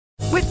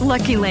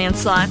Lucky Land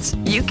Slots,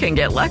 you can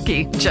get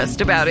lucky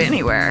just about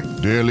anywhere.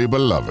 Dearly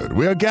beloved,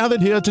 we are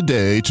gathered here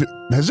today to...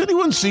 Has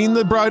anyone seen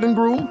the bride and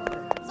groom?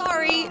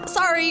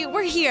 Sorry,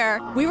 we're here.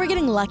 We were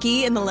getting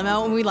lucky in the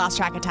limo and we lost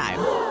track of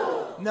time.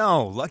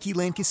 No, Lucky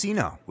Land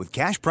Casino, with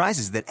cash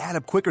prizes that add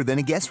up quicker than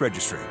a guest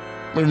registry.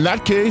 In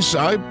that case,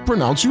 I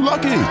pronounce you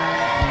lucky.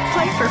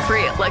 Play for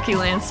free at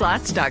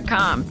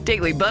LuckyLandSlots.com.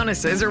 Daily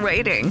bonuses are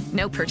waiting.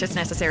 No purchase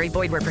necessary.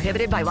 Void where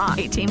prohibited by law.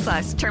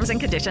 18+. Terms and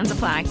conditions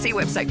apply. See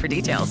website for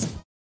details.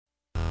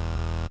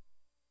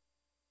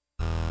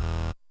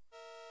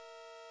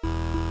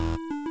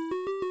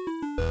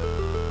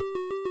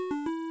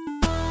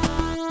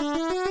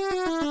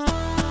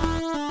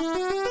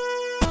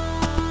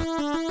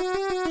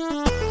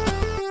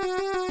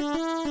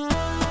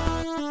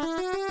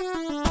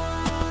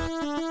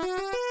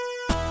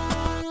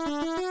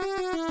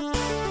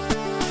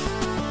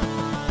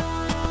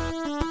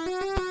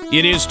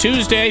 It is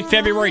Tuesday,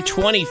 February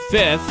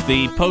 25th,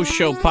 the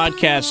post-show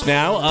podcast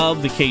now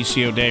of the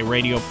KCO Day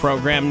radio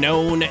program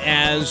known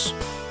as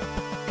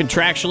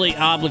Contractually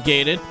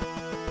Obligated.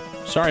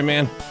 Sorry,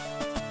 man.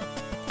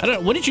 I don't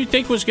know. What did you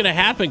think was going to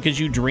happen? Because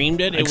you dreamed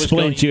it.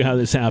 Explain to you how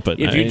this happened.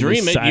 If you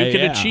dream it, you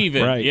can achieve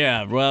it. Right.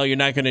 Yeah, well, you're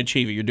not going to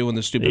achieve it. You're doing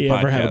the stupid podcast. You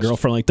ever have a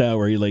girlfriend like that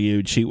where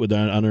you cheat with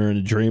on her in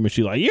a dream, and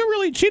she's like, you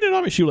really cheated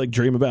on me? She would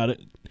dream about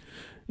it.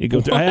 You go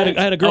through, I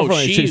had a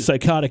girlfriend, she's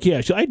psychotic.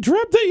 Yeah, I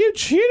dreamt that you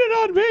cheated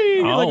on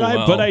me.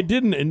 But I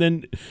didn't. And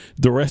then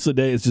the rest of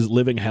the day is just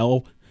living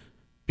hell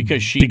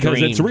because dreamed.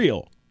 It's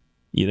real.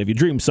 If you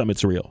dream something,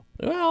 it's real.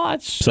 Well,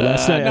 that's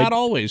not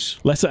always.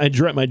 I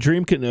dreamt my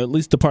dream. At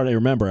least the part I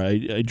remember,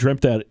 I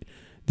dreamt that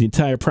the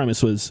entire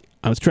premise was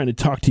I was trying to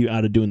talk to you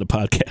out of doing the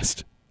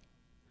podcast.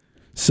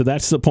 So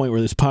that's the point where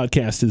this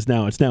podcast is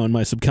now. It's now in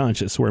my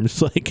subconscious where I'm just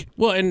like...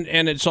 Well,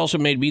 and it's also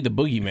made me the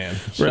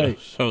boogeyman. Right.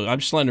 So I'm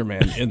Slender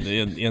Man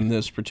in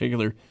this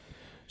particular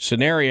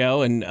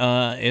scenario, and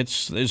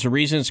there's a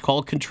reason it's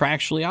called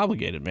Contractually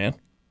Obligated, man.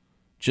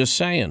 Just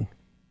saying.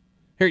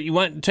 Here,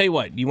 tell you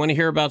what, you want to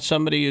hear about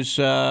somebody who's...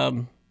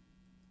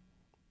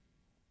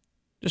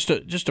 Just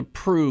to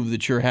prove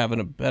that you're having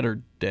a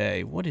better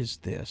day. What is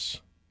this?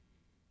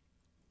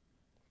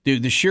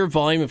 Dude, the sheer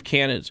volume of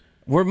candidates...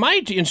 Were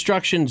my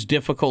instructions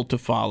difficult to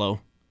follow?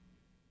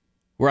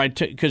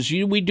 Because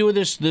we do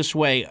this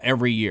way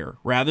every year.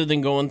 Rather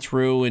than going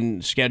through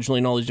and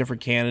scheduling all these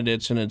different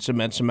candidates and it's an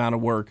immense amount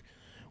of work,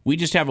 we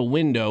just have a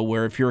window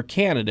where if you're a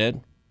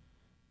candidate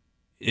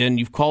and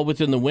you've called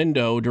within the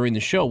window during the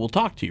show, we'll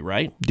talk to you,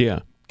 right? Yeah.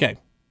 Okay.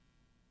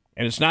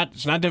 And it's not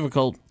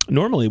difficult.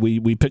 Normally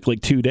we pick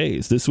like 2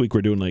 days. This week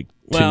we're doing like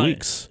 2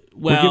 weeks.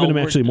 We're giving them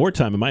actually more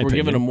time, in my opinion.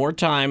 We're giving them more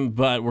time,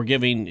 but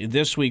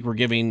this week we're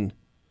giving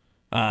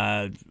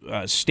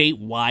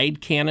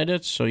statewide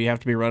candidates, so you have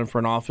to be running for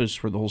an office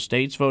for the whole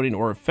state's voting,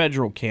 or a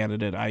federal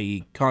candidate,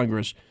 i.e.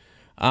 Congress,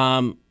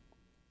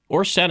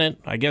 or Senate.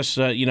 I guess,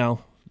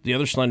 the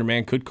other Slender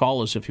Man could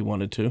call us if he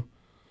wanted to.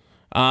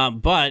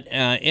 But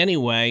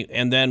anyway,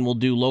 and then we'll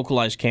do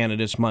localized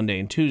candidates Monday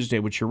and Tuesday,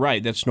 which you're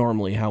right, that's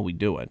normally how we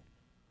do it.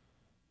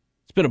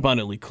 It's been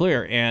abundantly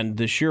clear, and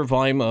the sheer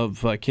volume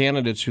of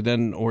candidates who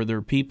then, or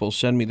their people,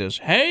 send me this,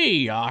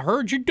 hey, I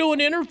heard you're doing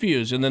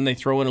interviews, and then they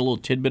throw in a little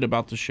tidbit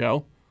about the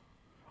show.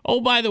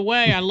 Oh, by the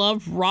way, I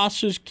love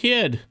Ross's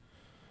kid.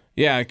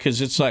 Yeah,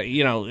 because it's like,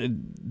 to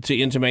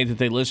intimate that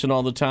they listen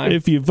all the time.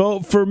 If you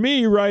vote for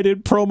me, write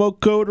in promo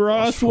code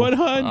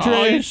Ross100.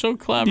 Oh, you're so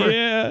clever.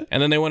 Yeah.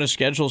 And then they want to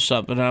schedule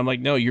something, and I'm like,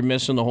 no, you're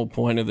missing the whole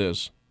point of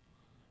this.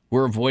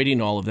 We're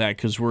avoiding all of that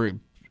because we're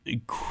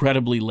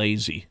incredibly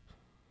lazy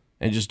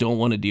and just don't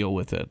want to deal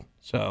with it.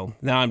 So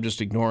now I'm just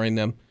ignoring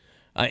them.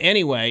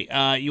 Anyway,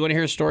 you want to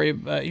hear a story?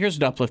 Here's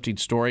an uplifting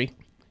story.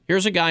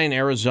 Here's a guy in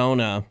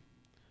Arizona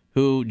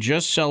who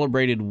just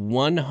celebrated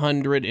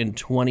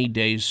 120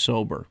 days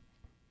sober.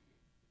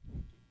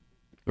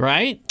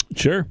 Right?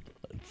 Sure.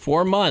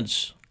 4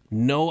 months.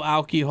 No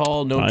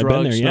alcohol, no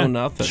drugs, no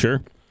nothing.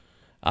 Sure.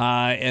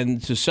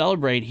 And to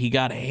celebrate, he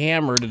got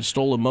hammered and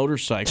stole a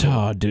motorcycle.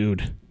 Oh,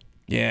 dude.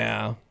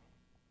 Yeah.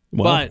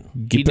 Well,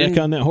 but get back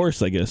on that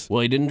horse, I guess. Well,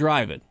 he didn't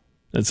drive it.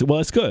 That's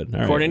good.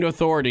 All According to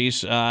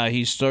authorities,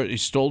 he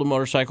stole a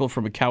motorcycle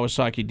from a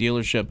Kawasaki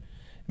dealership.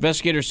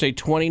 Investigators say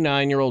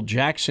 29-year-old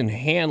Jackson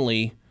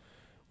Hanley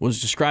was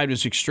described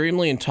as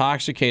extremely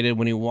intoxicated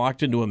when he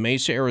walked into a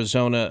Mesa,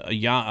 Arizona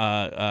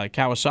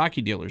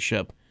Kawasaki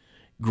dealership,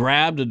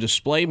 grabbed a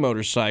display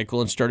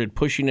motorcycle, and started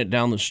pushing it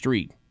down the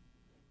street.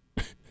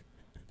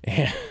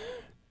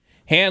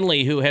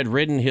 Hanley, who had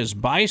ridden his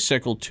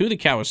bicycle to the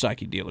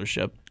Kawasaki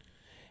dealership,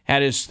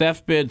 had his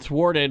theft bid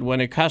thwarted when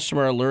a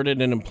customer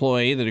alerted an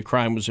employee that a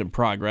crime was in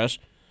progress.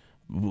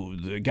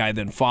 The guy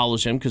then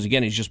follows him because,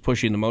 again, he's just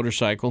pushing the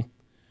motorcycle.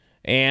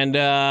 And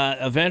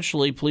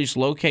eventually, police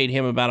locate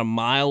him about a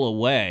mile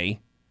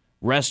away,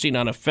 resting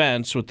on a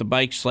fence with the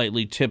bike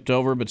slightly tipped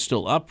over but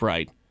still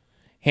upright.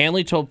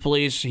 Hanley told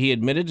police he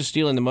admitted to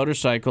stealing the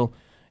motorcycle,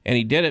 and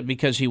he did it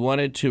because he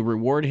wanted to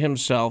reward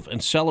himself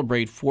and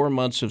celebrate 4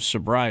 months of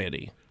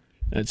sobriety.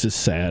 That's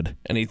just sad.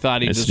 And he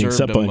thought he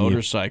deserved a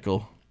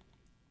motorcycle.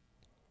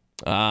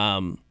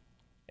 And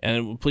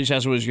And the police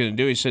asked what he was going to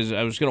do. He says,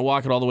 I was going to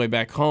walk it all the way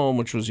back home,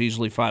 which was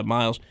easily 5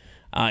 miles,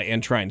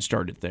 and try and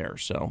start it there.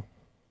 So,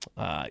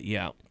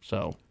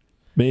 so.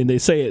 Man, they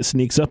say it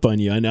sneaks up on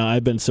you. I know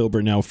I've been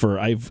sober now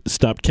I've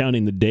stopped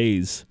counting the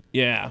days.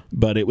 Yeah.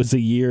 But it was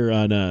a year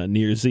on New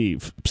Year's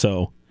Eve.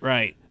 So.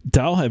 Right.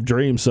 I'll have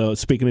dreams. So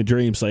speaking of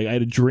dreams, like I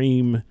had a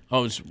dream.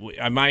 Oh,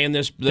 am I in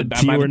this? Am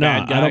you I were the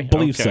not. bad guy? I don't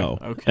believe okay. so.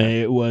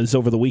 Okay. It was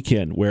over the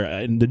weekend where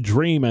in the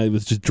dream I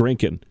was just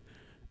drinking.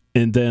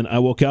 And then I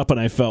woke up and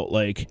I felt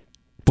like,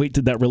 wait,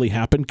 did that really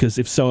happen? Because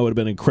if so, I would have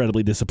been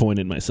incredibly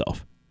disappointed in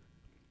myself.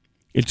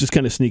 It just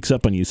kind of sneaks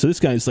up on you. So this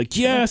guy's like,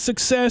 yeah,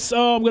 success.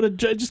 Oh, I'm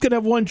just gonna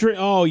have one drink.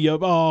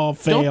 Oh,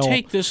 fail. Don't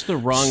take this the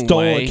wrong Stole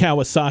way. a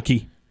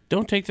Kawasaki.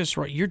 Don't take this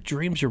right. Your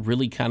dreams are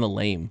really kind of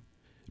lame.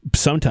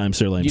 Sometimes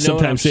they're lame. You know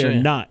Sometimes they're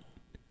not.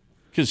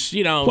 Because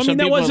well, I mean,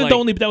 that wasn't the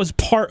only. That was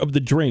part of the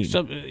dream.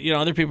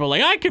 Other people are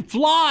like, I could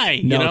fly.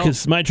 No,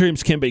 because my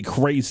dreams can be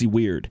crazy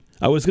weird.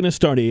 I was gonna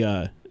start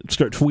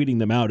tweeting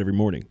them out every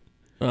morning.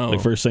 Oh. Like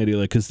first idea,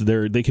 because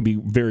they can be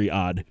very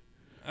odd.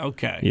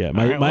 Okay. Yeah,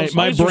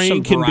 my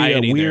brain can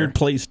be a weird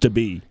place to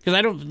be. Because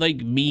I don't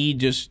like me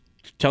just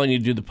telling you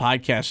to do the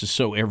podcast is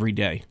so every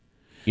day.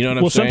 You know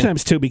what I'm saying? Well,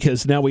 sometimes too,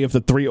 because now we have the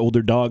 3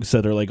 older dogs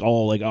that are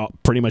all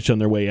pretty much on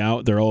their way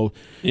out. They're all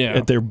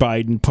at their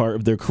Biden part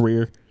of their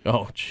career.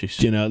 Oh, jeez.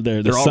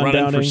 They're all sundowning.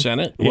 running for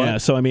Senate? What? Yeah,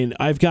 so I mean,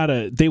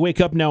 they wake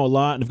up now a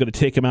lot, and I've got to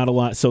take them out a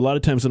lot. So a lot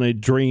of times when I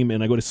dream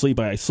and I go to sleep,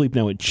 I sleep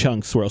now in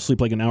chunks where I'll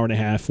sleep like an hour and a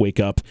half, wake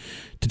up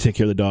to take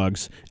care of the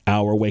dogs,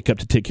 hour, wake up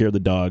to take care of the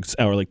dogs,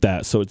 hour like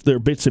that. So they're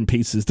bits and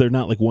pieces. They're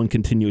not like one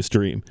continuous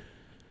dream.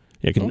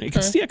 It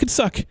can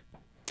suck.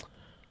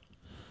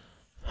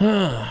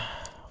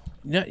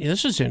 Yeah,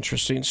 this is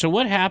interesting. So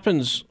what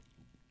happens...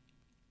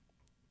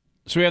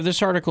 So we have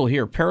this article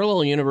here.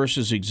 Parallel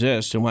universes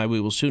exist and why we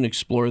will soon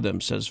explore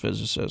them, says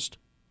physicist.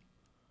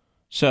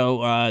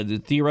 So the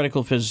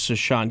theoretical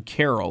physicist Sean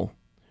Carroll,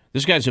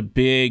 this guy's a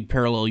big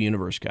parallel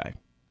universe guy.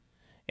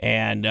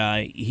 And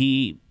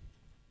he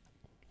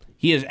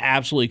is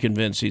absolutely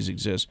convinced these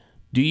exist.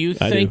 Do you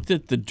think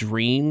that the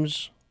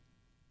dreams,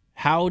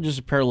 how does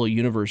a parallel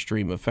universe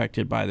dream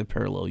affected by the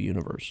parallel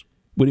universe?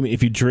 What do you mean?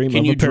 If you dream Can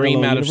of you a parallel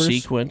dream out universe? of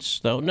sequence,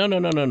 though?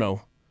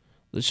 No.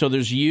 So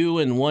there's you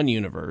in one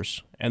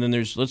universe, and then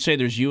let's say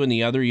there's you in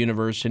the other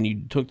universe, and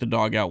you took the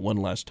dog out one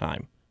less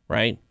time,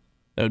 right?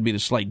 That would be the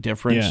slight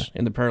difference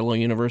in the parallel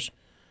universe.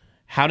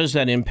 How does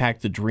that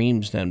impact the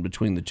dreams then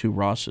between the two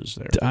Rosses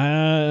there? I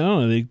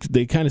don't know.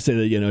 They kind of say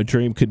that a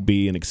dream could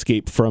be an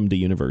escape from the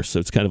universe. So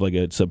it's kind of like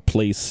it's a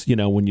place.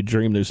 When you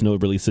dream, there's no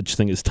really such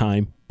thing as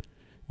time.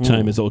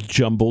 Time is all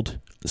jumbled,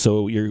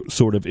 so you're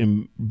sort of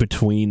in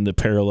between the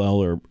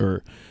parallel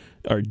or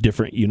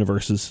different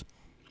universes.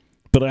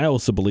 But I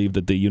also believe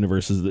that the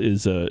universe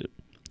is a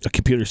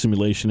computer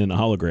simulation and a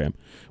hologram,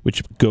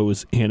 which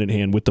goes hand in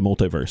hand with the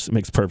multiverse. It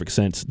makes perfect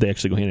sense. They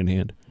actually go hand in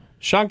hand.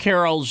 Sean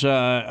Carroll's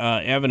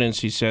evidence,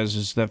 he says,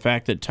 is the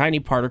fact that tiny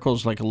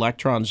particles like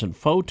electrons and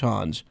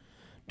photons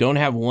don't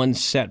have one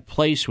set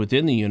place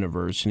within the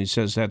universe, and he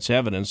says that's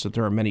evidence that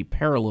there are many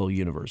parallel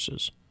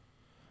universes.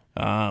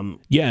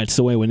 It's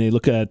the way when they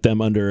look at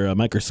them under a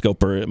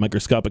microscope or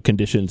microscopic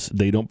conditions,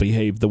 they don't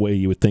behave the way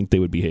you would think they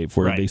would behave.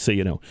 Where they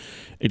say,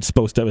 it's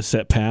supposed to have a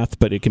set path,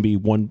 but it can be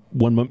one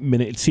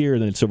minute it's here,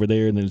 then it's over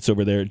there, and then it's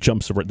over there.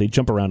 They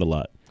jump around a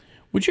lot.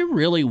 Would you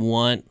really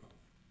want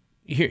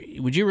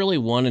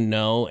to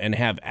know and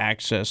have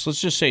access?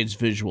 Let's just say it's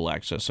visual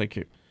access,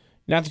 like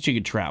not that you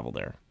could travel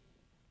there.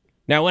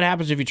 Now, what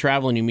happens if you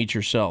travel and you meet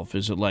yourself?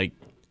 Is it like?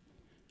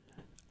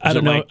 I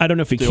don't know. I don't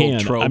know if you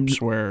can. I'm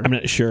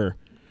not sure.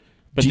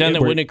 But then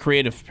wouldn't it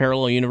create a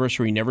parallel universe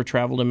where you never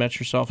traveled and met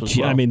yourself as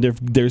well? I mean,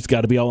 there's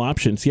got to be all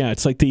options. Yeah,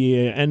 it's like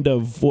the end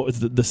of what was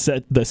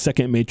the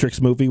second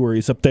Matrix movie where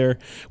he's up there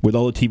with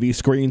all the TV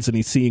screens and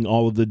he's seeing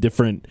all of the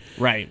different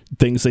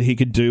things that he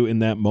could do in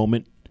that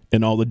moment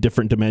and all the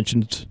different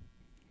dimensions.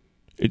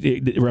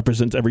 It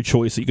represents every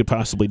choice that you could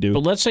possibly do.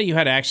 But let's say you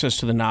had access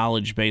to the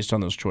knowledge based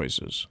on those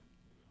choices.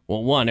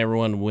 Well, one,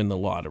 everyone would win the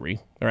lottery,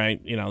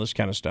 right? This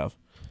kind of stuff.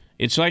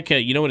 It's like,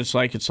 you know what it's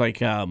like? It's like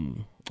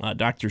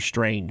Doctor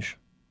Strange.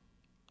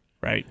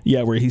 Right?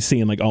 Yeah, where he's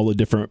seeing like all the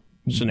different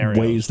scenarios,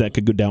 ways that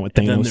could go down with Thanos.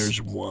 And then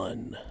there's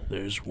one.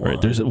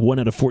 Right, there's 1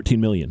 out of 14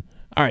 million.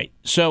 All right.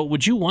 So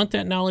would you want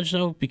that knowledge,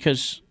 though?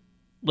 Because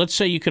let's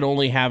say you could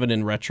only have it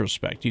in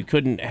retrospect. You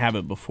couldn't have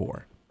it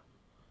before.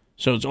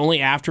 So it's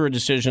only after a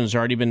decision has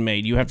already been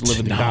made. You have to live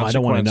with the consequences. I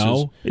don't want to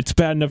know. It's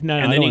bad enough now.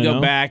 And then you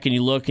go back and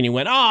you look and you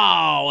went,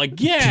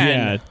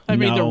 again. I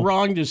made the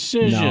wrong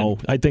decision. No,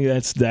 I think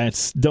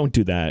that's don't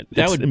do that.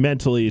 That would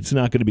mentally, it's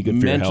not going to be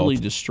good for your health. Mentally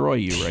destroy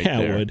you right there.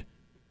 Yeah, it would.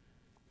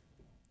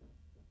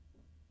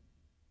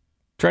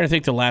 Trying to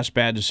think the last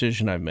bad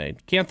decision I've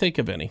made. Can't think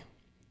of any.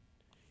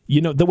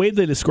 The way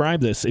they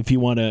describe this, if you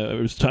want to, I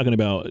was talking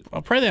about...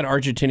 I'll probably that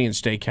Argentinian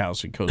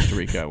steakhouse in Costa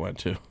Rica I went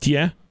to.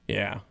 Yeah?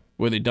 Yeah.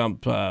 Where they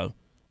dump,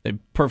 they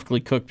perfectly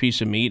cooked piece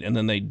of meat, and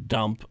then they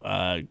dump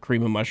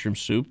cream of mushroom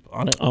soup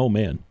on it. Oh,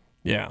 man.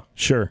 Yeah.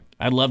 Sure.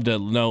 I'd love to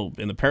know,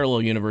 in the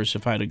parallel universe,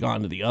 if I'd have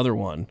gone to the other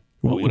one,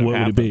 what would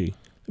it be?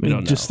 I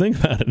mean, just think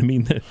about it. I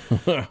mean,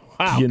 wow,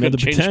 the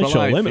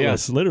potential,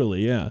 limitless,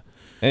 literally, yeah.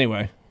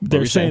 Anyway,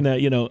 they're saying that,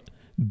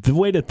 the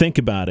way to think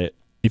about it,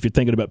 if you're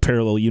thinking about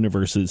parallel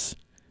universes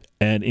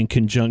and in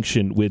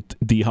conjunction with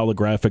the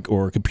holographic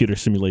or computer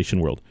simulation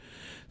world,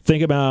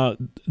 think about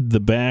the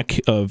back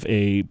of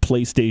a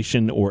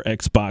PlayStation or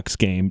Xbox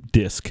game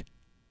disc.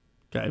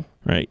 Okay.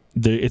 Right?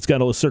 It's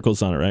got all the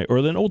circles on it, right? Or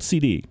an old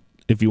CD,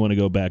 if you want to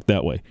go back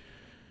that way.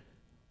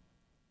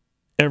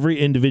 Every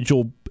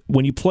individual,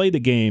 when you play the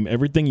game,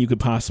 everything you could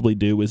possibly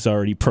do is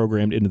already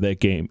programmed into that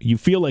game. You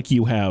feel like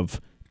you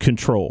have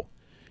control.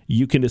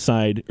 You can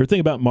decide, or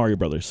think about Mario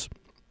Brothers,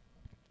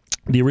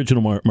 the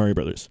original Mario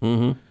Brothers.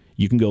 Mm-hmm.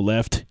 You can go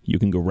left, you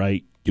can go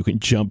right, you can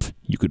jump,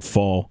 you could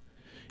fall.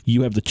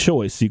 You have the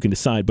choice, you can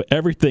decide, but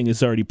everything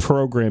is already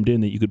programmed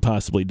in that you could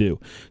possibly do.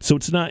 So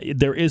it's not,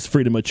 there is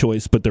freedom of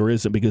choice, but there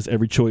isn't, because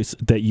every choice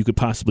that you could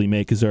possibly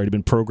make has already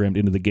been programmed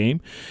into the game.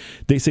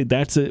 They say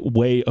that's a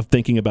way of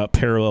thinking about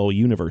parallel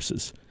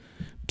universes.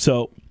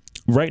 So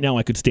right now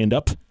I could stand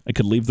up, I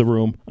could leave the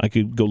room, I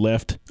could go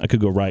left, I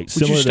could go right.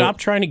 Would you stop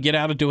trying to get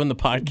out of doing the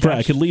podcast? Right,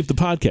 I could leave the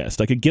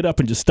podcast. I could get up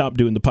and just stop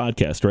doing the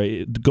podcast,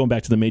 right? Going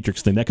back to the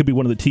Matrix thing, that could be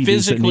one of the TVs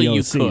physically that Neo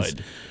you sees,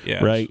 could,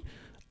 yes. right?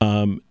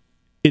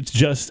 It's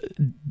just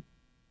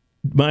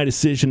my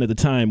decision at the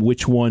time,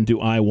 which one do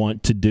I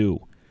want to do?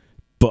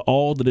 But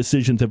all the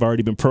decisions have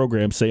already been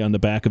programmed, say, on the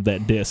back of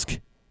that disc.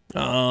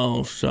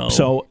 Oh,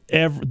 so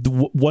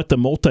what the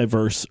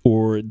multiverse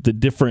or the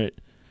different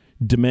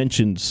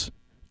dimensions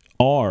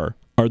are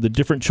the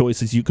different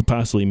choices you could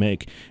possibly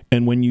make.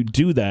 And when you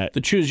do that...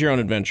 The Choose Your Own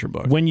Adventure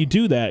book. When you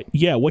do that,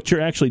 what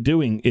you're actually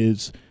doing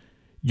is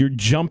you're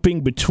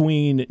jumping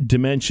between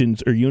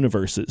dimensions or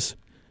universes.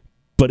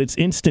 But it's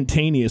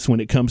instantaneous when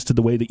it comes to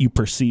the way that you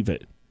perceive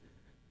it.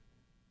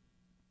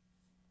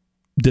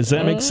 Does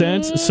that make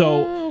sense?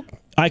 So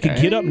I could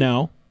get up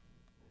now,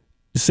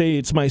 say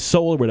it's my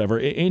soul or whatever.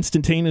 It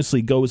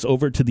instantaneously goes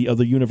over to the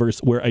other universe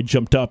where I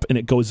jumped up, and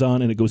it goes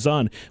on and it goes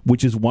on,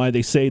 which is why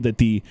they say that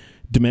the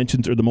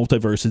dimensions or the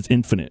multiverse is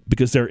infinite,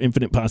 because there are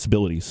infinite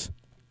possibilities.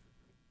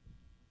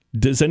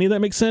 Does any of that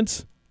make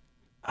sense?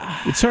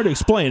 It's hard to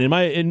explain.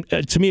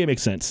 To me, it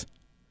makes sense.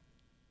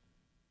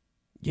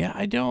 Yeah,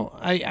 I don't.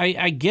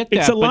 I get that.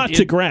 It's a lot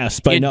to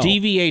grasp. I know. It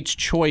deviates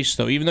choice,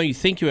 though. Even though you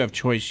think you have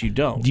choice, you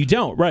don't. You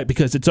don't, right?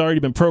 Because it's already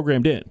been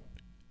programmed in.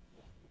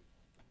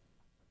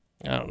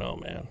 I don't know,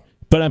 man.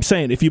 But I'm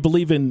saying, if you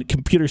believe in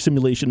computer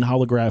simulation,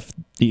 holograph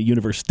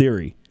universe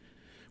theory,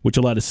 which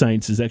a lot of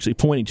science is actually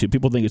pointing to,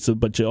 people think it's a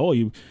bunch of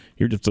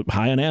you're just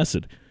high on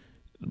acid.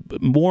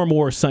 But more and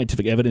more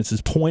scientific evidence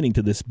is pointing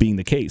to this being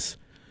the case,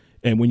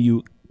 and when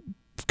you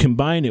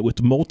combine it with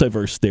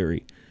multiverse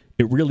theory,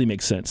 it really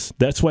makes sense.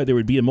 That's why there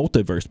would be a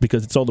multiverse,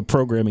 because it's all the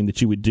programming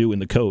that you would do in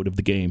the code of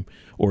the game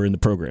or in the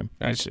program.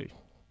 I see.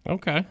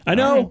 Okay. I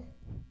know. Right.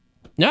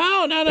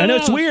 No. I know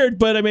it's weird,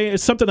 but I mean,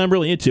 it's something I'm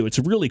really into. It's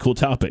a really cool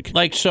topic.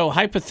 Like, so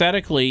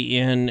hypothetically,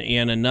 in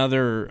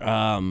another,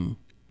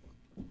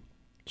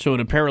 so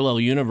in a parallel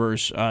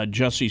universe,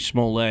 Jussie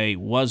Smollett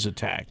was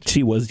attacked.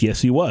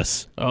 Yes, he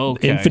was.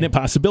 Okay. Infinite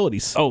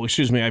possibilities. Oh,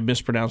 excuse me, I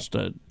mispronounced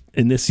it.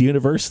 In this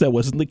universe, that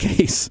wasn't the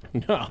case.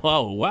 No.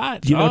 Oh,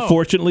 what?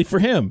 Unfortunately for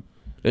him.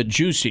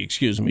 Juicy,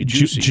 excuse me.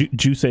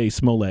 Jussie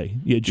Smollett.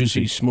 Yeah,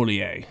 Jussie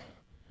Smollett.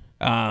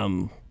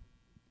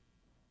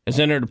 Has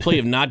entered a plea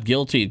of not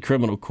guilty in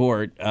criminal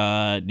court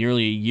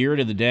nearly a year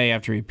to the day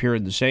after he appeared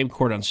in the same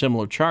court on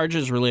similar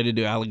charges related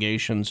to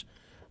allegations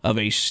of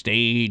a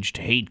staged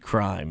hate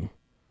crime.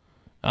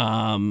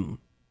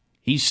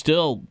 He's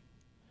still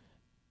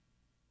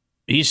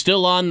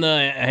on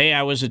the, hey,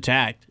 I was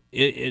attacked.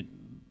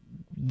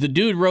 The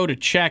dude wrote a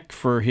check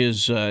for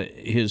his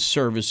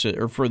services,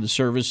 or for the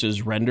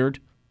services rendered,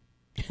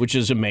 which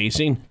is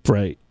amazing.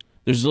 Right.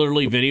 There's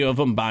literally video of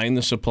him buying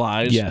the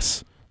supplies.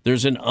 Yes.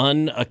 There's an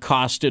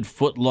unaccosted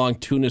foot-long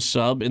tuna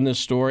sub in this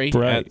story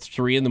at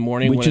 3 in the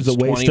morning, which is it's a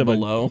waste 20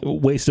 below. A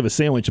waste of a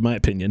sandwich, in my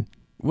opinion.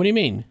 What do you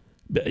mean?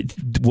 Did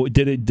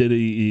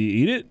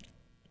he eat it?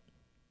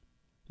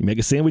 You make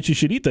a sandwich, you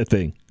should eat that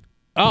thing.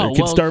 Oh,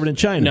 kid's starving in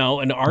China. No,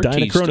 an artist,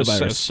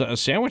 coronavirus. a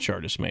sandwich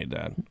artist made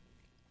that.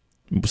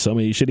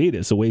 Somebody should eat it.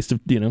 It's a waste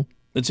of,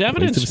 It's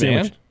evidence,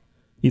 man.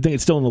 You think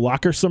it's still in the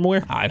locker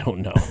somewhere? I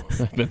don't know.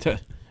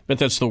 but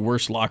that's the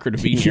worst locker to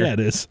be near. Yeah, it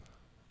is.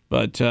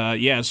 But,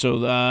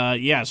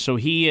 so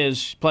he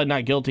is pled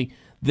not guilty.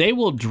 They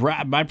will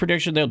my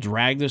prediction, they'll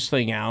drag this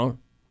thing out.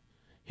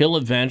 He'll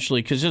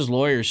eventually, because his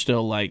lawyer's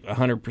still like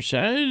 100%,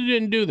 I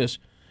didn't do this.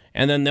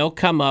 And then they'll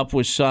come up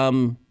with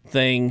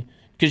something,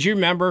 because you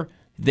remember,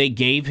 they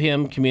gave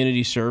him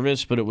community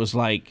service, but it was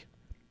like,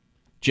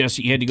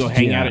 Jesse, you had to go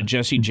hang out at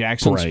Jesse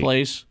Jackson's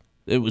place.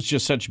 It was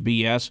just such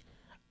BS.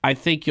 I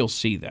think you'll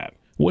see that.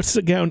 What's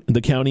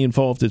the county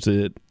involved? Is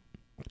it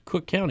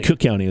Cook County? Cook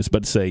County, I was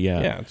about to say,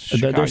 yeah. Yeah, it's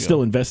Chicago. They're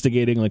still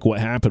investigating like what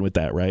happened with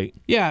that, right?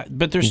 Yeah,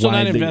 but they're still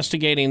not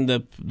investigating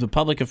the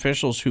public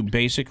officials who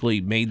basically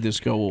made this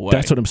go away.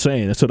 That's what I'm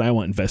saying. That's what I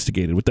want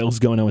investigated. What the hell's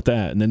going on with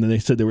that? And then they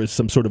said there was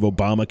some sort of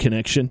Obama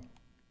connection.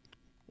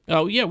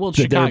 Oh, yeah, well,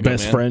 Chicago, they're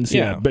best friends.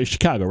 Yeah, but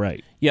Chicago,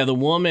 right. Yeah, the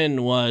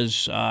woman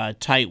was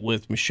tight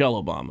with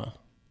Michelle Obama.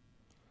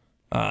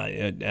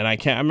 And I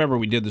remember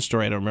we did the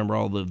story. I don't remember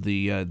all of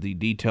the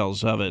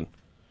details of it.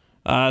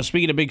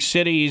 Speaking of big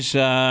cities,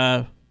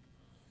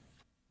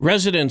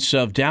 residents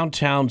of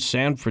downtown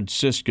San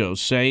Francisco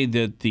say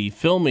that the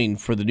filming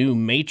for the new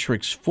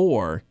Matrix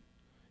 4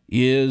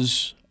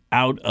 is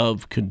out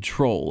of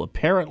control.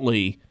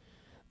 Apparently,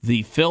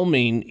 the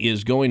filming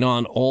is going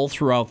on all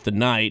throughout the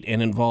night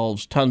and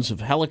involves tons of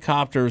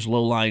helicopters,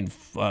 low-lying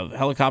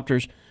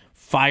helicopters,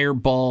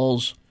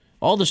 fireballs,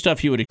 all the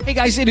stuff you would. Hey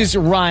guys, it is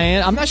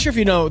Ryan. I'm not sure if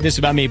you know this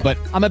about me, but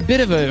I'm a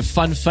bit of a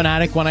fun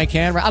fanatic when I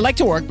can. I like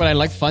to work, but I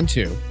like fun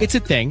too. It's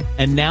a thing.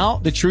 And now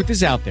the truth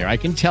is out there. I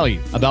can tell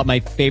you about my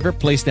favorite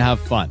place to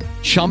have fun.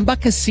 Chumba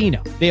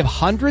Casino. They have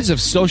hundreds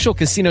of social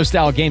casino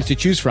style games to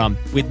choose from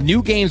with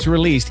new games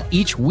released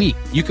each week.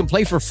 You can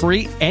play for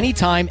free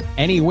anytime,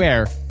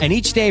 anywhere. And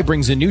each day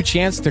brings a new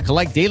chance to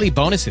collect daily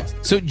bonuses.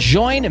 So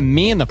join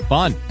me in the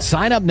fun.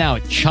 Sign up now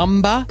at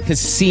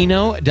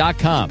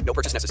ChumbaCasino.com. No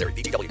purchase necessary.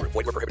 VGW Group.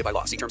 Void where prohibited by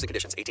law. See terms and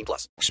conditions.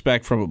 18+.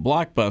 Expect from a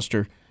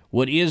blockbuster.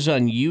 What is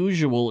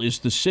unusual is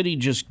the city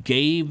just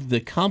gave the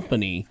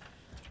company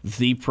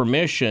the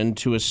permission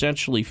to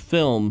essentially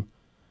film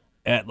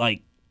at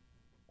like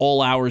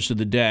all hours of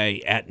the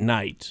day at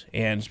night.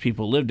 And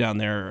people live down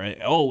there.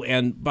 Oh,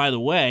 and by the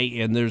way,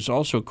 and there's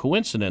also a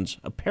coincidence.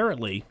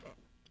 Apparently,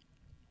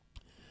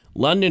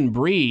 London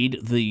Breed,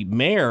 the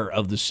mayor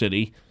of the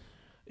city,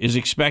 is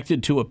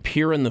expected to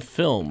appear in the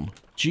film.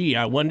 Gee,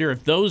 I wonder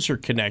if those are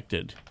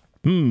connected.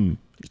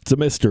 It's a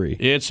mystery.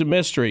 It's a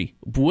mystery.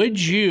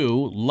 Would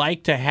you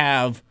like to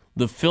have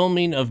the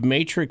filming of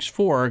Matrix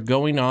 4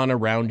 going on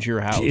around your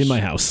house? In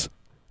my house.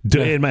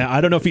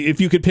 I don't know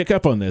if you could pick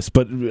up on this,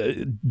 but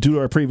due to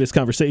our previous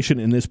conversation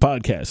in this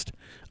podcast,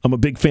 I'm a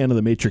big fan of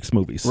the Matrix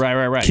movies.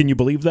 Right. Can you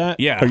believe that?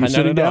 Yeah. Are you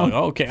sitting down?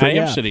 Okay, I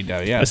am sitting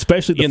down, yeah.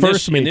 Especially the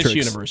first Matrix. In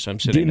this universe, I'm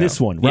sitting down. In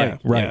this one, right.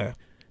 Yeah.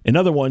 In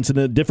other ones, in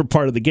a different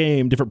part of the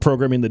game, different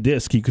programming the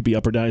disc, you could be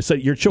up or down. It's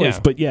your choice,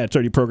 but it's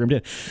already programmed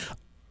in.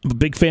 I'm a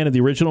big fan of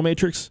the original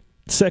Matrix.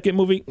 Second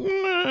movie,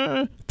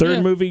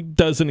 third movie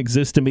doesn't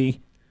exist to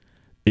me.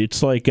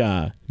 It's like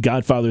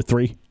Godfather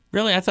 3.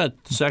 Really? I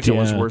thought the second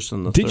was worse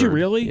than the third. Did you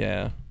really?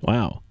 Yeah.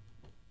 Wow.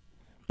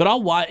 But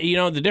I'll watch.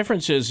 The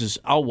difference is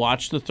I'll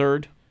watch the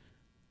third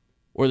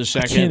or the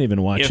second. I can't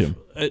even watch him.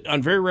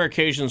 On very rare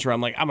occasions where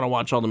I'm like, I'm going to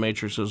watch all the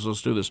Matrixes.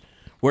 Let's do this.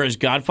 Whereas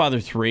Godfather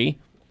 3,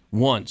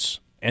 once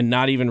and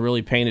not even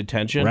really paying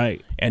attention.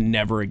 Right. And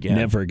never again.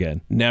 Never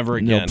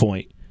again. No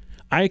point.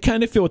 I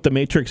kind of feel with the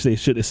Matrix, they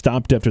should have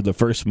stopped after the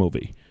first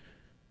movie.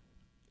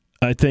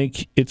 I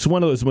think it's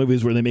one of those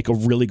movies where they make a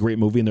really great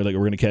movie and they're like,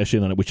 we're going to cash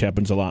in on it, which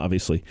happens a lot,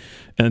 obviously.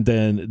 And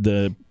then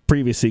the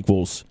previous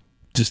sequels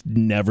just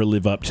never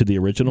live up to the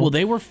original. Well,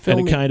 they were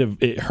filming...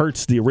 And it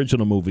hurts the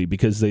original movie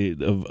because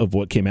of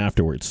what came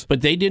afterwards.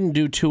 But they didn't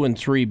do 2 and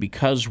 3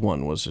 because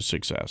 1 was a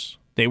success.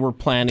 They were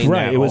planning that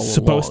Right, it was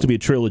supposed along. to be a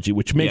trilogy,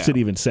 which makes it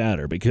even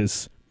sadder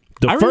because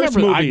the first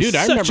movie is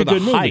such a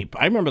good movie. Hype.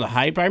 I remember the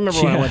hype. I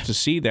remember when I went to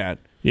see that.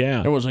 Yeah.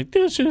 Everyone was like,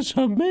 this is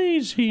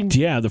amazing.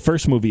 Yeah, the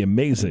first movie,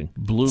 amazing.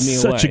 Blew me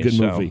away. Such a good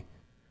movie.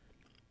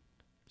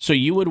 So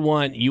you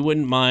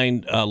wouldn't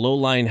mind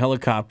low-lying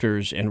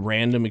helicopters and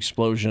random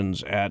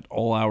explosions at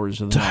all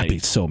hours of the night? That'd be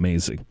so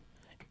amazing.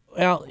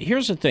 Well,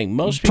 here's the thing.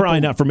 Most people...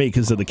 Probably not for me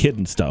because of the kid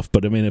and stuff,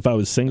 but I mean, if I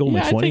was single in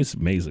my 20s,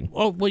 amazing.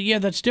 Well, yeah,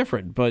 that's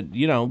different. But,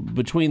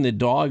 between the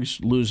dogs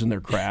losing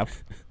their crap...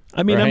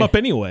 I mean, I'm up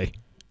anyway.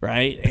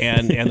 Right?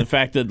 And the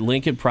fact that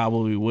Lincoln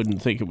probably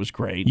wouldn't think it was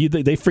great.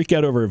 They freak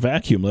out over a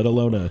vacuum, let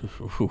alone a...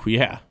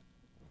 Yeah.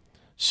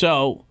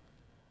 So,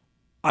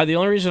 the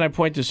only reason I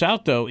point this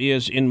out, though,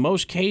 is in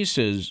most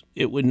cases,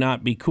 it would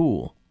not be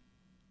cool.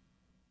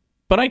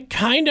 But I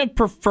kind of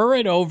prefer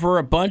it over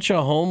a bunch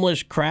of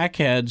homeless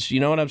crackheads,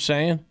 you know what I'm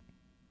saying?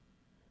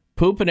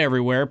 Pooping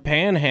everywhere,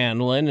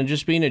 panhandling, and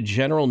just being a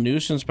general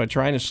nuisance by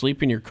trying to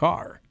sleep in your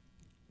car.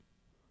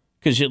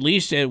 Because at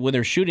least when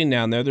they're shooting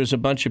down there, there's a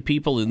bunch of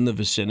people in the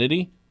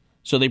vicinity,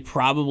 so they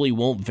probably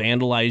won't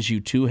vandalize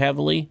you too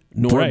heavily,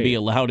 nor be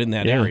allowed in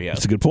that area.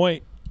 That's a good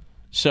point.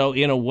 So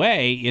in a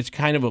way, it's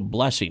kind of a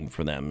blessing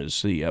for them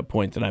is the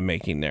point that I'm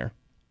making there,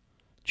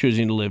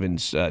 choosing to live in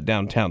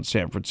downtown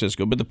San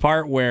Francisco. But the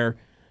part where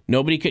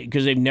nobody could,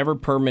 because they've never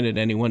permitted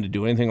anyone to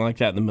do anything like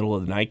that in the middle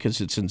of the night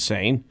because it's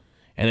insane,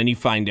 and then you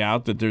find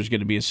out that there's going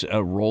to be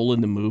a role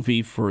in the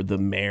movie for the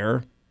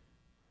mayor,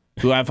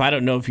 who, I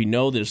don't know if you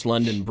know this,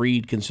 London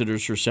Breed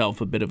considers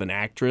herself a bit of an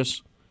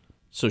actress.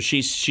 So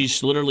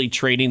she's literally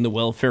trading the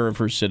welfare of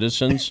her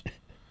citizens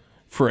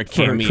for a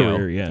cameo. For her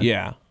career,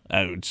 yeah.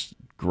 Oh, it's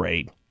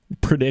great.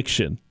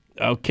 Prediction.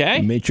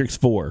 Okay. Matrix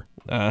 4.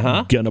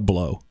 Gonna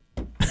blow.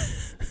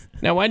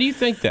 Now, why do you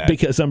think that?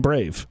 Because I'm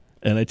brave,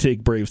 and I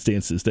take brave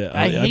stances.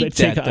 I hate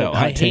that, though.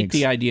 I hate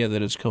the idea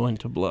that it's going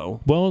to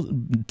blow. Well,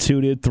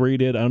 2 did, 3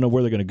 did. I don't know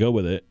where they're going to go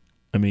with it.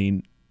 I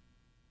mean...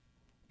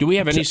 Do we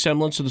have any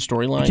semblance of the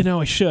storyline?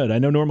 I should. I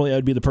know normally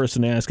I'd be the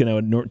person to ask, and I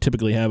would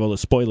typically have all the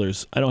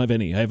spoilers. I don't have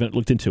any. I haven't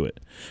looked into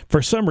it.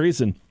 For some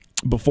reason,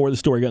 before the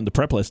story got into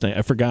prep last night,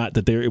 I forgot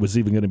that it was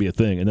even going to be a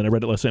thing. And then I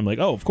read it last night. I'm like,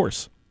 oh, of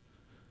course.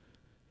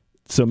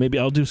 So maybe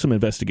I'll do some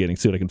investigating,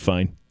 see what I can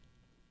find.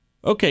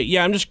 Okay,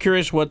 yeah, I'm just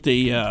curious what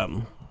the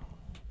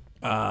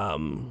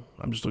I'm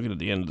just looking at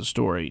the end of the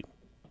story.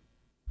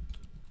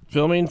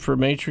 Filming for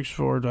Matrix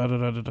 4,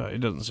 It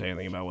doesn't say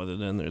anything about whether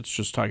then it's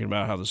just talking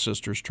about how the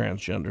sister's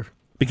transgender.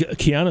 Because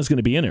Keanu's going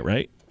to be in it,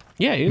 right?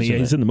 Yeah,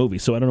 he's in the movie,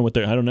 so I don't know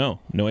I don't know.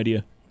 No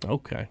idea.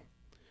 Okay.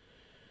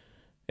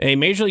 A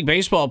Major League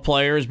Baseball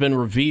player has been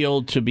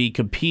revealed to be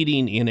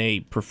competing in a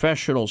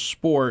professional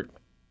sport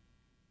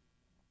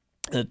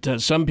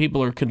that some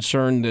people are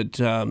concerned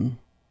that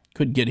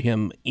could get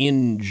him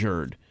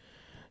injured.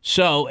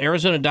 So,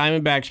 Arizona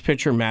Diamondbacks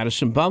pitcher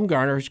Madison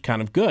Bumgarner is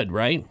kind of good,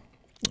 right?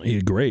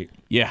 He's great.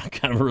 Yeah,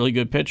 kind of a really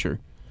good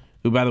pitcher,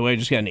 who, by the way,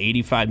 just got an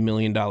 $85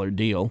 million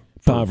deal.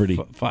 Poverty.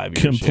 5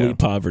 years. Complete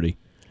poverty.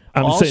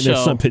 I'm also saying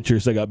there's some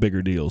pitchers that got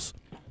bigger deals,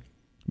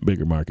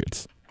 bigger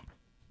markets.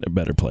 They're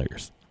better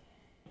players.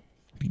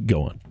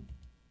 Go on.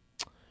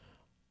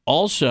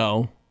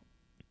 Also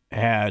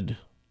has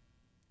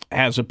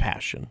a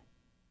passion,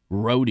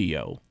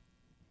 rodeo.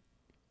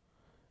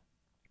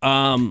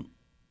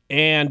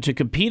 And to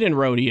compete in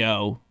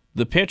rodeo,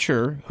 the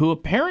pitcher, who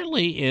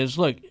apparently is,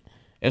 look,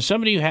 as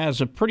somebody who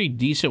has a pretty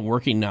decent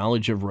working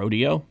knowledge of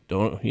rodeo,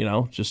 I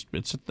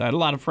had a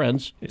lot of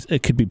friends.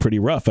 It could be pretty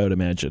rough, I would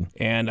imagine.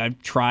 And I've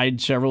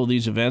tried several of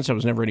these events. I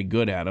was never any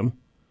good at them.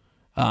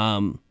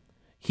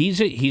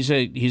 He's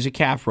a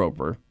calf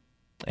roper,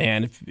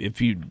 and if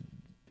you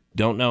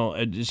don't know,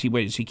 is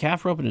he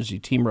calf roping or is he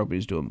team roping?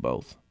 He's doing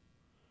both.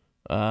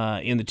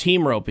 In the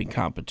team roping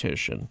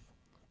competition,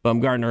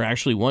 Bumgarner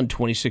actually won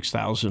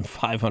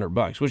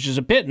 $26,500, which is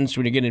a pittance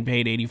when you're getting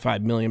paid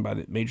 $85 million by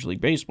the Major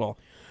League Baseball.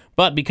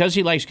 But because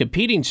he likes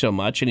competing so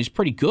much and he's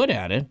pretty good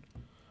at it,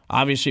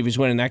 obviously if he's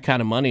winning that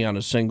kind of money on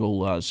a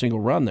single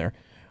run there,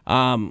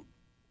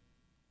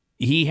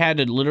 he had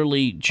to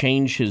literally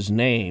change his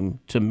name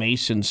to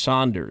Mason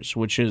Saunders,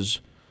 which is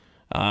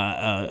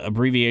an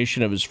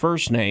abbreviation of his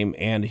first name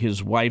and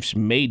his wife's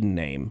maiden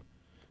name,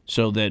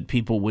 so that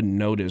people wouldn't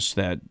notice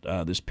that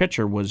this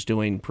pitcher was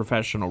doing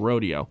professional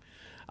rodeo.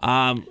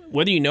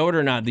 Whether you know it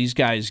or not, these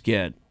guys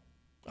get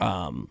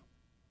the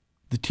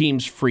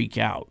teams freak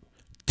out.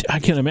 I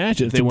can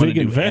imagine. It's a big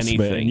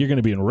investment, and you're going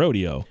to be in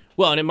rodeo.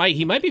 Well, and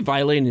he might be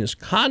violating his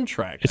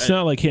contract. It's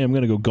not like, hey, I'm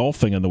going to go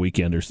golfing on the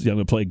weekend, or I'm going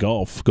to play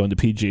golf, going to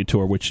PGA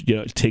Tour, which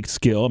takes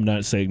skill. I'm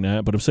not saying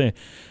that, but I'm saying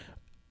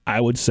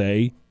I would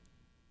say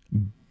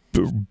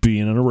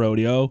being on a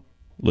rodeo, a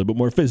little bit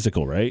more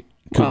physical, right?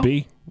 Could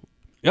be.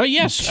 Oh,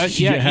 yes.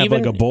 You have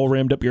like a bull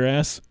rammed up your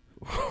ass?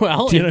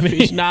 Well, do you know what I mean?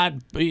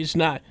 he's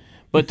not.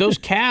 But those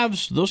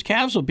calves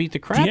will beat the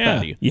crap out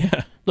of you.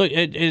 Yeah. Look,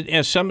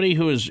 as somebody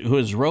who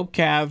has roped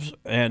calves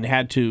and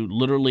had to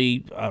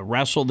literally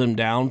wrestle them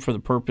down for the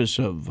purpose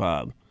of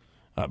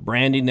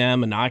branding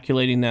them,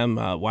 inoculating them,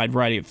 a wide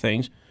variety of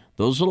things,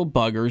 those little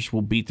buggers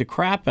will beat the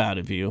crap out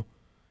of you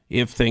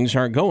if things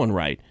aren't going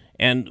right.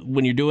 And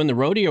when you're doing the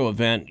rodeo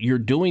event, you're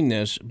doing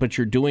this, but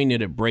you're doing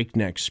it at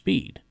breakneck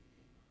speed,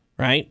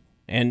 right?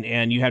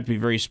 And you have to be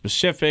very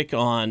specific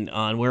on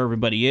where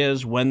everybody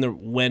is,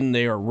 when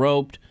they are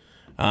roped,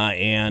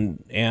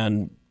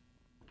 and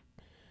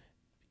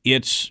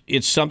it's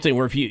something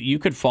where if you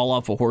could fall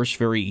off a horse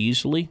very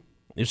easily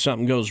if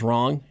something goes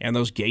wrong, and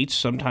those gaits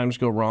sometimes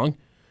go wrong.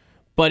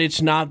 But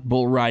it's not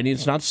bull riding,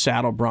 it's not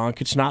saddle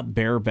bronc, it's not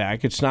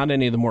bareback, it's not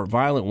any of the more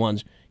violent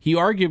ones. He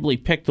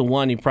arguably picked the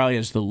one he probably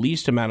has the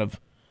least amount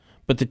of.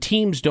 But the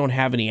teams don't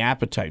have any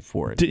appetite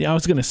for it. I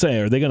was going to say,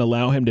 are they going to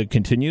allow him to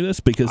continue this?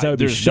 Because I would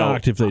be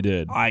shocked if they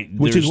did.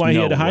 Which is why he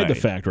had to hide the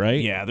fact,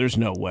 right? Yeah, there's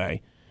no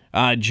way.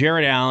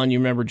 Jared Allen, you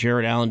remember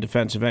Jared Allen,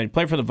 defensive end. He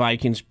played for the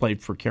Vikings, played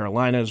for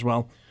Carolina as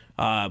well.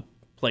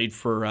 Played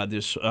for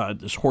this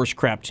horse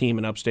crap team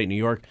in upstate New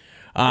York.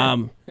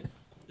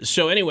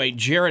 So anyway,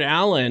 Jared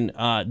Allen,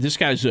 this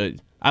guy's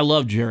I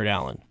love Jared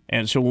Allen.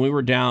 And so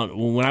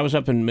when I was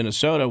up in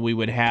Minnesota, we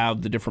would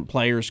have the different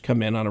players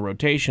come in on a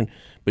rotation.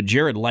 But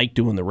Jared liked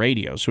doing the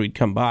radio, so he'd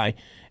come by,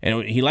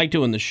 and he liked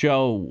doing the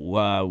show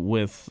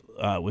with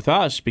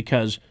us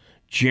because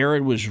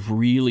Jared was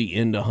really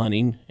into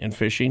hunting and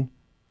fishing.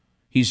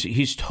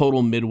 He's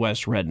total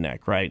Midwest redneck,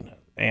 right?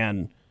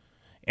 And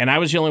I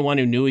was the only one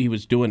who knew he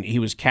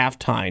was calf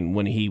tying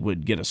when he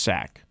would get a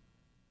sack,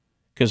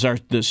 because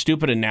the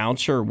stupid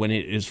announcer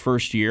his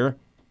first year,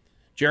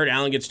 Jared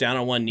Allen gets down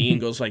on one knee and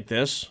goes like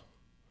this,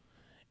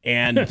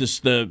 and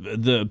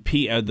the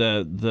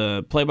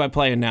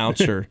play-by-play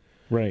announcer.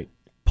 Right.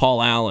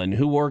 Paul Allen,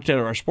 who worked at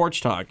our sports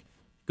talk,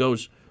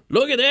 goes,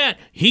 "Look at that.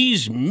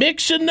 He's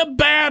mixing the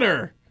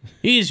batter.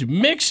 He's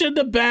mixing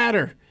the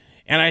batter."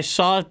 And I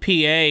saw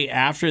PA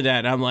after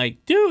that. I'm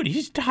like, dude,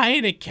 he's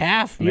tying a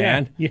calf,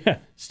 man. Yeah.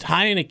 He's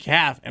tying a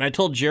calf. And I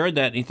told Jared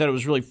that, and he thought it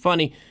was really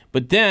funny.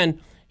 But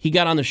then he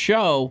got on the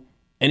show,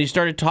 and he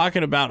started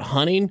talking about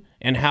hunting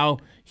and how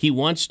he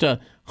wants to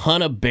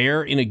hunt a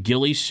bear in a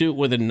ghillie suit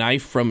with a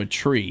knife from a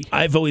tree.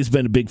 I've always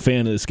been a big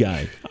fan of this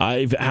guy.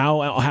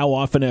 How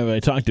often have I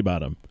talked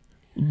about him?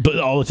 But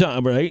all the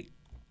time, right?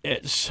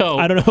 So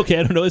I don't know. Okay,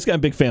 I don't know. This guy, I'm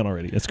a big fan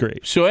already. That's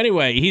great. So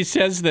anyway, he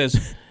says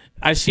this.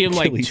 I see him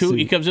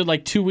he comes in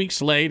like 2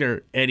 weeks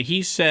later, and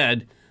he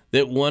said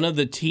that one of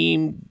the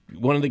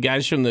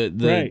guys from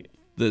the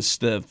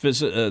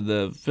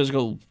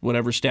physical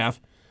whatever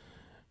staff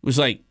was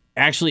like,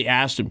 actually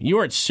asked him, "You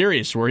weren't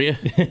serious, were you?"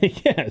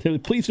 Yeah,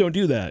 please don't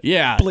do that.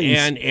 Yeah, please.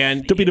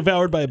 And don't be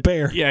devoured by a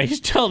bear. Yeah, he's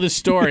telling this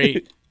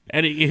story,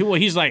 and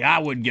he's like, "I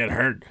wouldn't get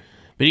hurt,"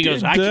 but he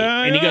goes,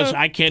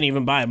 "I can't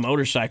even buy a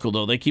motorcycle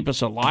though. They keep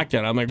us on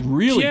lockdown." I'm like,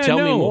 "Really? Tell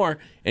me more."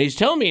 And he's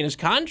telling me in his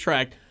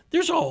contract,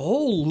 there's a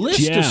whole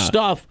list of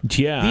stuff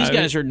these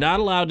guys are not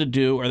allowed to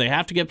do, or they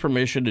have to get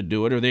permission to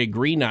do it, or they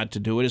agree not to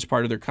do it as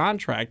part of their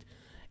contract.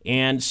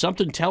 And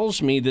something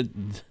tells me that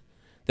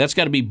that's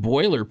got to be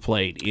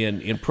boilerplate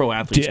in pro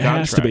athletes'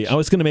 contracts. It has to be. I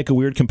was going to make a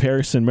weird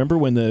comparison. Remember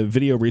when the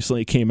video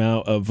recently came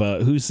out of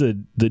who's the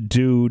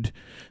dude,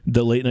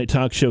 the late night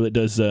talk show that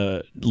does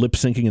lip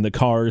syncing in the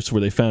cars, where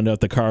they found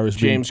out the car was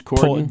James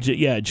Corden?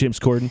 James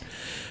Corden.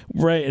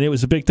 Right, and it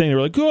was a big thing. They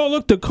were like, "Oh,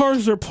 look, the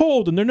cars are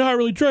pulled, and they're not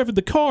really driving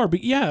the car."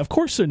 But yeah, of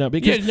course they're not,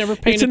 because never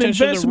paying it's an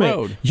attention investment. to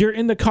the road. You're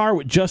in the car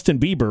with Justin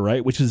Bieber,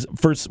 right? Which is,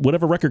 for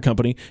whatever record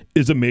company,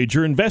 is a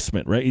major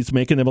investment, right? He's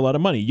making them a lot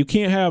of money. You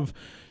can't have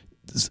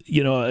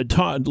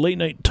a late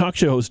night talk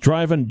show host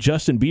driving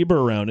Justin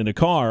Bieber around in a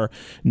car,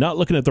 not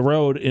looking at the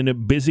road in a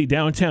busy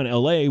downtown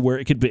LA where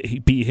it could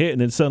be hit, and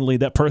then suddenly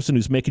that person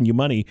who's making you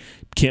money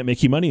can't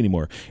make you money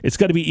anymore. It's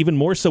got to be even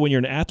more so when you're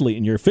an athlete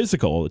and you're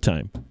physical all the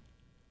time.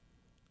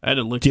 I had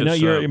to look.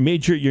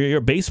 You're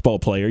a baseball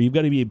player. You've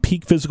got to be in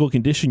peak physical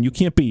condition. You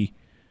can't be.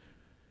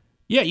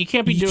 Yeah, you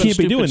can't be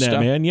doing that, stuff.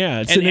 man. Yeah,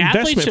 it's an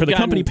investment for the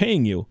company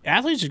paying you.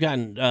 Athletes have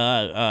gotten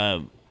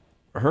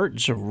hurt in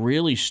some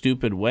really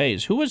stupid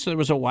ways. There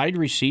was a wide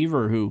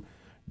receiver who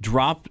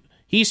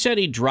he said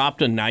he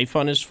dropped a knife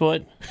on his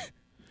foot.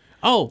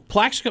 Oh,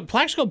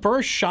 Plaxico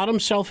Burress shot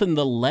himself in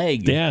the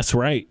leg. Yeah, that's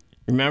right.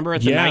 Remember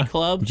at the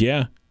nightclub?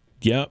 Yeah.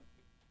 In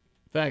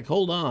fact,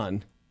 hold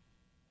on.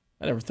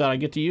 I never thought I'd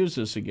get to use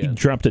this again. He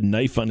dropped a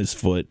knife on his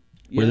foot.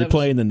 Were they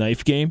playing the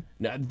knife game?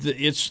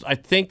 I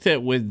think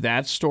that with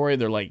that story,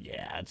 they're like,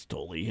 yeah, it's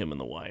totally him and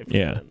the wife.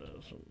 Yeah.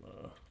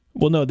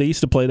 Well, no, they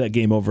used to play that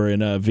game over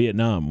in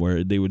Vietnam,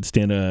 where they would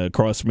stand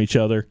across from each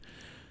other,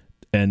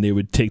 and they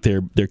would take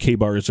their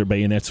K-bars or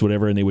bayonets,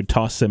 whatever, and they would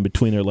toss them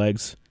between their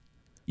legs.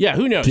 Yeah,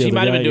 who knows? He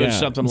might have been doing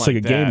something like that.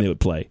 It's like a game they would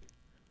play.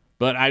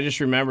 But I just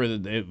remember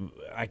that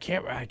I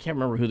can't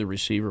remember who the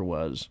receiver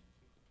was,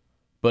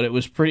 but it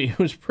was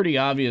pretty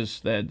obvious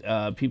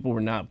that people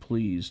were not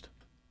pleased.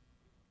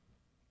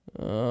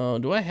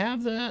 Do I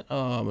have that?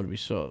 Oh, I'm going to be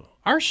so...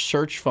 Our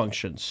search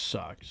function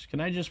sucks.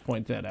 Can I just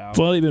point that out?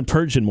 Well, they've been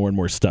purging more and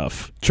more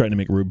stuff, trying to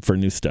make room for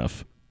new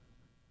stuff.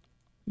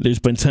 There's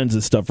been tons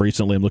of stuff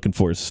recently I'm looking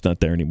for. It's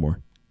not there anymore.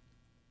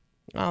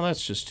 Oh,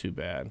 that's just too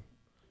bad.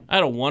 I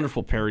had a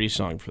wonderful parody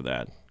song for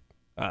that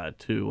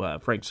to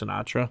Frank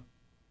Sinatra.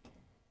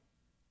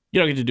 You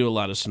don't get to do a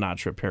lot of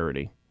Sinatra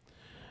parody.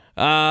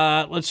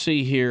 Let's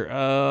see here.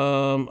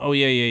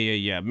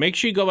 Yeah. Make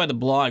sure you go by the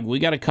blog. We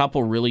got a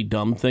couple really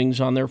dumb things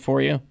on there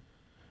for you.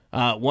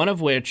 One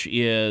of which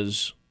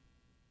is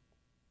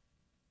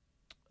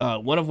a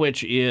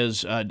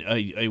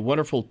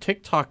wonderful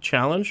TikTok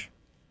challenge.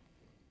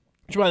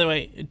 Which, by the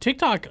way,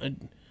 TikTok,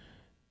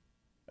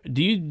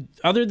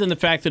 other than the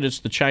fact that it's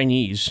the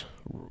Chinese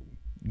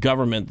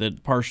government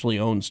that partially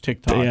owns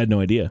TikTok. I had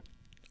no idea.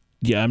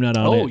 Yeah, I'm not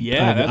on it. Oh,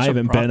 yeah, I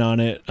haven't been on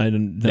it. I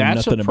don't know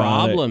nothing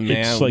about it. Man,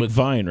 it's like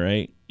Vine,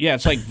 right? Yeah,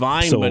 it's like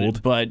Vine,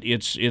 but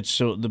it's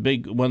so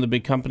one of the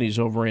big companies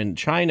over in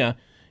China.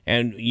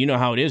 And you know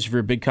how it is. If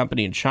you're a big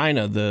company in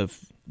China,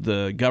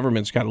 the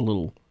government's got a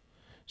little.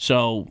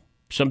 So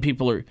some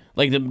people are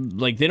like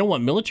they don't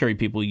want military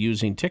people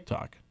using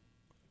TikTok.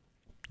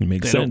 It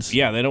makes sense.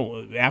 Yeah, they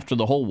don't. After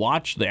the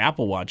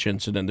Apple Watch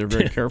incident, they're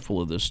very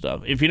careful of this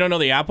stuff. If you don't know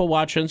the Apple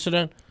Watch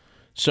incident,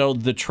 so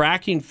the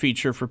tracking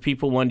feature for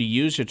people wanting to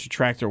use it to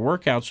track their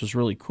workouts was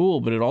really cool,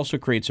 but it also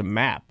creates a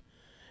map.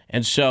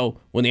 And so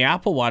when the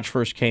Apple Watch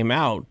first came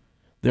out,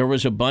 there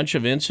was a bunch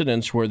of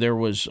incidents where there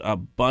was a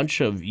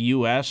bunch of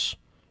U.S.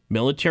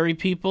 military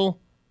people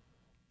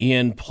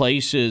in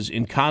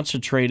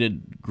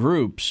concentrated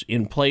groups,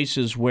 in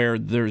places where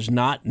there's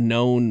not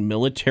known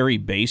military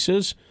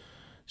bases.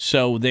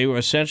 So they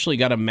essentially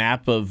got a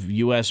map of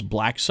U.S.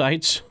 black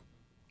sites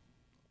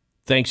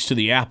thanks to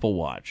the Apple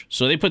Watch.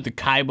 So they put the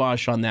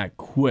kibosh on that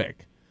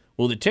quick.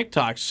 Well, the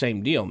TikTok's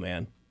same deal,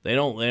 man. They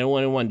don't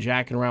want anyone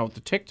jacking around with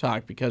the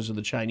TikTok because of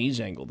the Chinese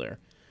angle there.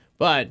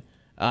 But...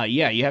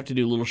 you have to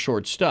do little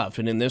short stuff.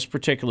 And in this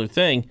particular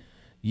thing,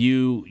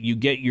 you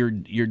get your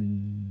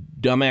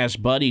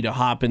dumbass buddy to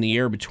hop in the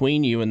air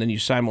between you, and then you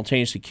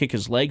simultaneously kick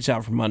his legs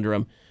out from under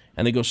him,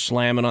 and they go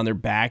slamming on their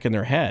back and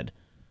their head.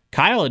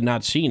 Kyle had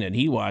not seen it.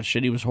 He watched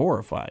it. He was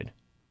horrified.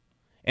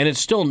 And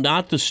it's still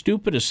not the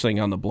stupidest thing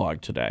on the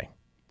blog today.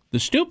 The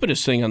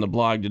stupidest thing on the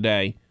blog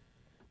today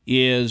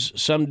is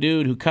some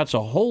dude who cuts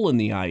a hole in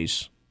the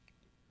ice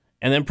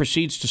and then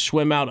proceeds to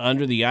swim out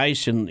under the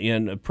ice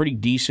in a pretty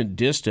decent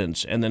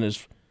distance, and then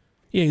is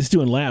Yeah, he's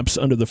doing laps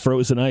under the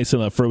frozen ice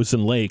in a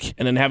frozen lake.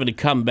 And then having to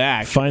come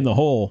back. Find the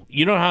hole.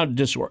 You know how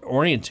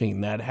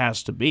disorienting that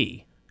has to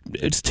be.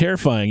 It's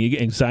terrifying. You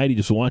get anxiety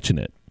just watching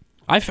it.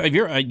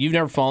 You've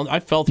never fallen? I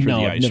fell through the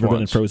ice. No, I've never once.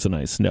 been in frozen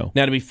ice, no.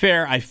 Now, to be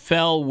fair, I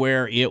fell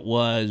where it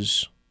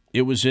was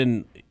about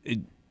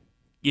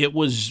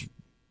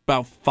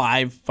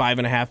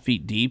 5.5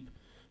 feet deep.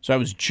 So I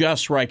was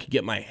just where I could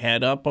get my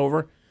head up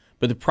over.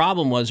 But the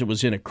problem was it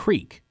was in a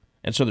creek.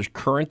 And so there's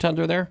current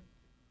under there.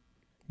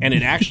 And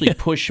it actually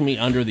pushed me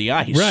under the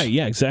ice. Right,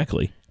 yeah,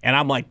 exactly. And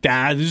I'm like,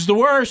 this is the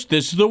worst.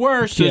 This is the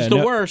worst. This is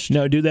the worst.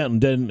 No, do that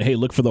and then, hey,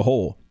 look for the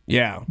hole.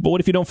 Yeah. But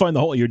what if you don't find the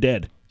hole? You're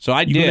dead. So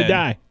You're going to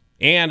die.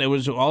 And it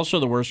was also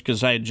the worst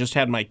because I had just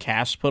had my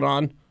cast put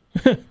on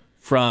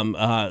from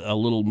a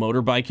little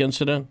motorbike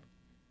incident.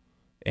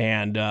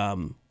 And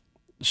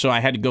so I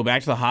had to go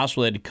back to the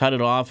hospital. They had to cut it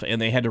off, and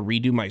they had to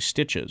redo my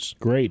stitches.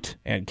 Great.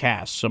 And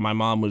casts. So my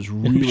mom was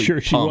really I'm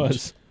sure pumped. She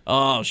was.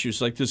 Oh, she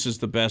was like, this is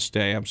the best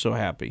day. I'm so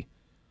happy.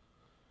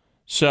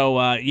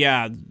 So,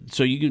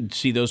 so you can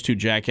see those two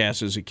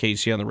jackasses at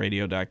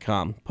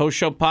KCOnTheRadio.com.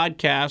 Post-show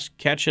podcast,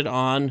 catch it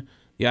on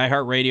the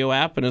iHeartRadio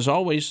app. And as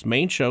always,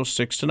 main show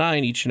 6 to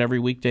 9 each and every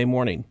weekday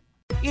morning.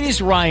 It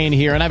is Ryan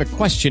here, and I have a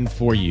question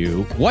for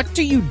you. What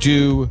do you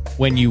do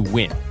when you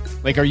win?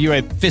 Like, are you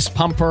a fist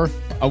pumper,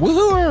 a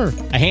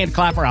woohooer, a hand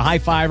clapper, a high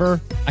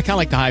fiver? I kind of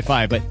like the high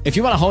five, but if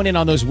you want to hone in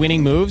on those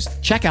winning moves,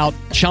 check out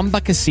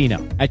Chumba Casino.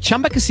 At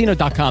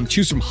ChumbaCasino.com,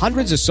 choose from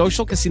hundreds of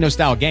social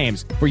casino-style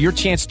games for your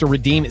chance to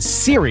redeem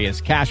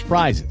serious cash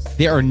prizes.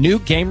 There are new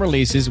game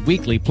releases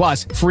weekly,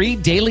 plus free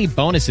daily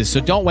bonuses, so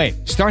don't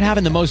wait. Start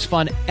having the most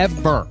fun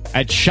ever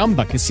at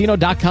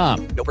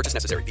ChumbaCasino.com. No purchase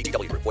necessary.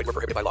 VGW Group. Void where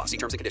prohibited by law. See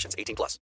terms and conditions. 18+.